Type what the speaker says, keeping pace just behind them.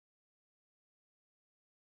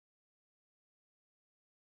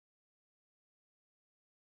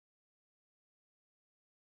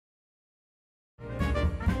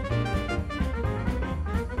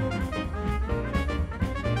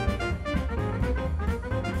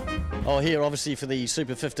Oh, here obviously for the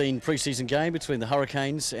Super 15 pre-season game between the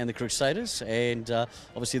Hurricanes and the Crusaders, and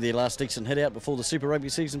obviously their last decent hit out before the Super Rugby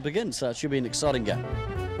season begins, so it should be an exciting game.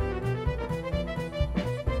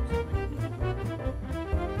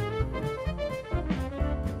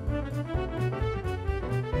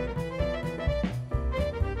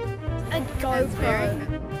 A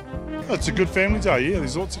GoPro. It's a good family day, yeah.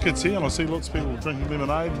 There's lots of kids here and I see lots of people drinking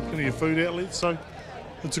lemonade and getting a food outlets, so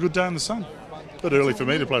it's a good day in the sun. A bit early for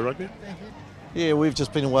me to play rugby. Yeah, we've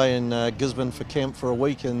just been away in Gisborne for camp for a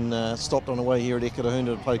week and stopped on the way here at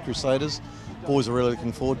Ekirahunda to play Crusaders. Boys are really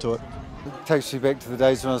looking forward to it. It takes me back to the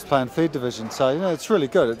days when I was playing third division, so it's really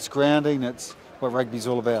good. It's grounding, it's what rugby's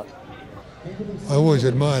all about. I always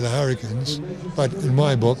admire the Hurricanes, but in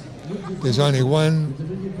my book there's only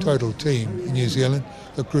one total team in New Zealand,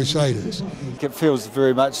 the Crusaders. It feels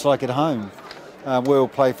very much like at home. We all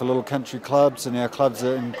play for little country clubs, and our clubs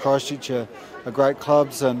in Christchurch are great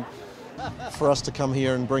clubs. And for us to come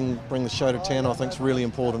here and bring the show to town, I think is really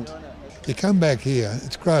important. You come back here,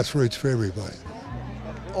 it's grassroots for everybody.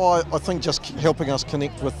 I think just helping us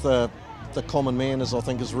connect with the common man I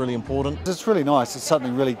think is really important. It's really nice. It's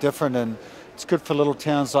something really different, and it's good for little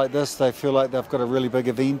towns like this. They feel like they've got a really big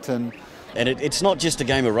event, and it's not just a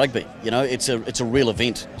game of rugby. It's a real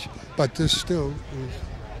event. But this still is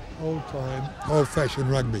old-time,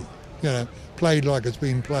 old-fashioned rugby. Played like it's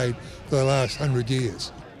been played for the last 100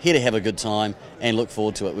 years. Here to have a good time and look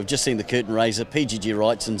forward to it. We've just seen the curtain raiser, PGG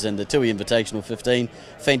Wrightsons and the Tui Invitational 15.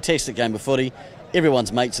 Fantastic game of footy.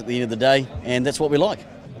 Everyone's mates at the end of the day, and that's what we like.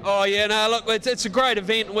 Oh yeah, no, look, it's a great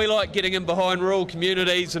event. We like getting in behind rural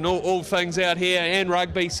communities and all things out here and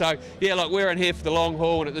rugby. So yeah, look, we're in here for the long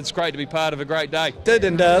haul, and it's great to be part of a great day.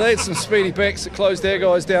 And they had some speedy backs that closed their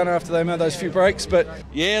guys down after they made those few breaks. But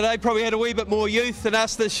yeah, they probably had a wee bit more youth than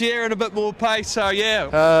us this year and a bit more pace. So yeah.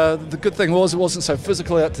 The good thing was it wasn't so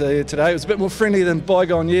physical out today. It was a bit more friendly than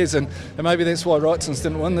bygone years, and maybe that's why Wrightsons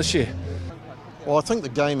didn't win this year. Well, I think the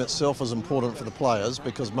game itself is important for the players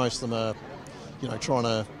because most of them are, trying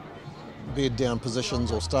to bed down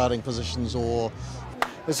positions or starting positions, or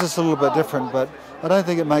it's just a little bit different. But I don't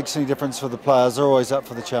think it makes any difference for the players. They're always up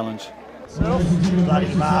for the challenge.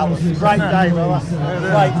 Bloody marvellous. Great day, brother.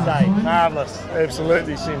 Great day. Marvellous.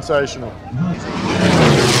 Absolutely sensational.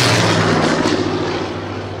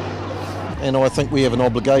 And I think we have an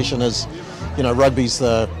obligation as, rugby's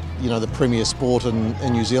the premier sport in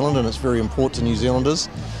New Zealand, and it's very important to New Zealanders.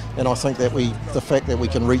 And I think that the fact that we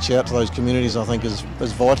can reach out to those communities, I think, is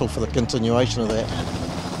vital for the continuation of that.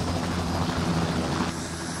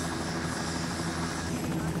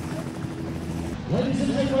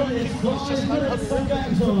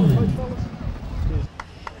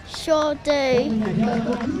 Sure do.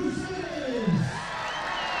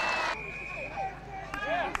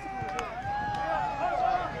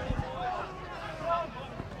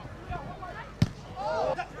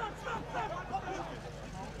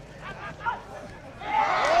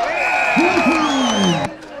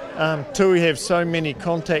 Tui have so many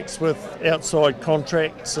contacts with outside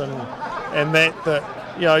contracts and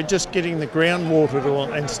that just getting the ground watered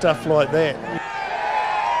and stuff like that.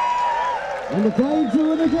 And the Flames will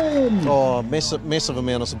win again. Oh, massive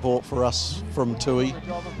amount of support for us from Tui,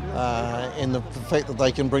 and the fact that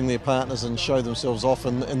they can bring their partners and show themselves off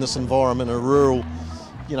in this environment, a rural,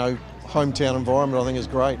 hometown environment, I think is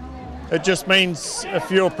great. It just means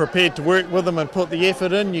if you're prepared to work with them and put the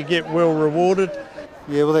effort in, you get well rewarded.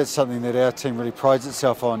 Yeah, well, that's something that our team really prides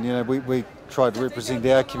itself on. We try to represent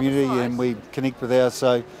our community and we connect with ours.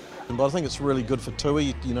 But I think it's really good for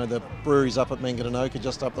Tui. The brewery's up at Mangatanoka,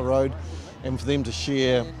 just up the road, and for them to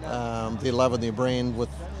share their love and their brand with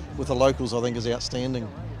the locals, I think is outstanding.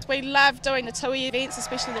 We love doing the Tui events,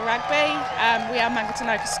 especially the rugby. We are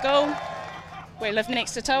Mangatanoka School. We live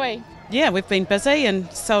next to Tui. Yeah, we've been busy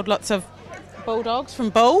and sold lots of bulldogs from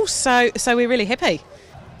bulls, so we're really happy.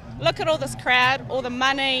 Look at all this crowd, all the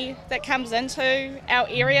money that comes into our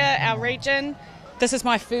area, our region. This is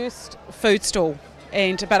my first food stall,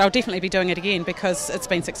 but I'll definitely be doing it again because it's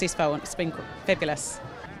been successful and it's been fabulous.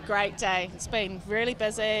 Great day. It's been really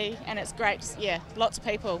busy and it's great. Yeah, lots of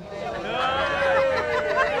people.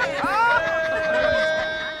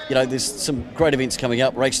 There's some great events coming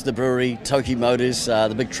up. Race to the Brewery, Toki Motors,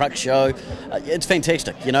 the big truck show. It's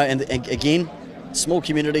fantastic, and again, small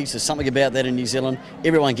communities, there's something about that in New Zealand.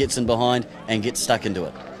 Everyone gets in behind and gets stuck into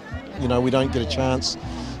it. We don't get a chance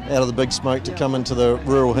out of the big smoke to come into the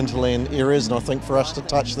rural hinterland areas, and I think for us to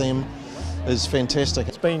touch them is fantastic.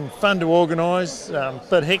 It's been fun to organise, a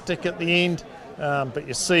bit hectic at the end, but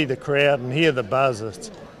you see the crowd and hear the buzz.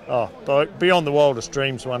 It's beyond the wildest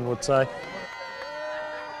dreams, one would say.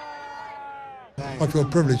 I feel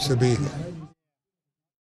privileged to be here.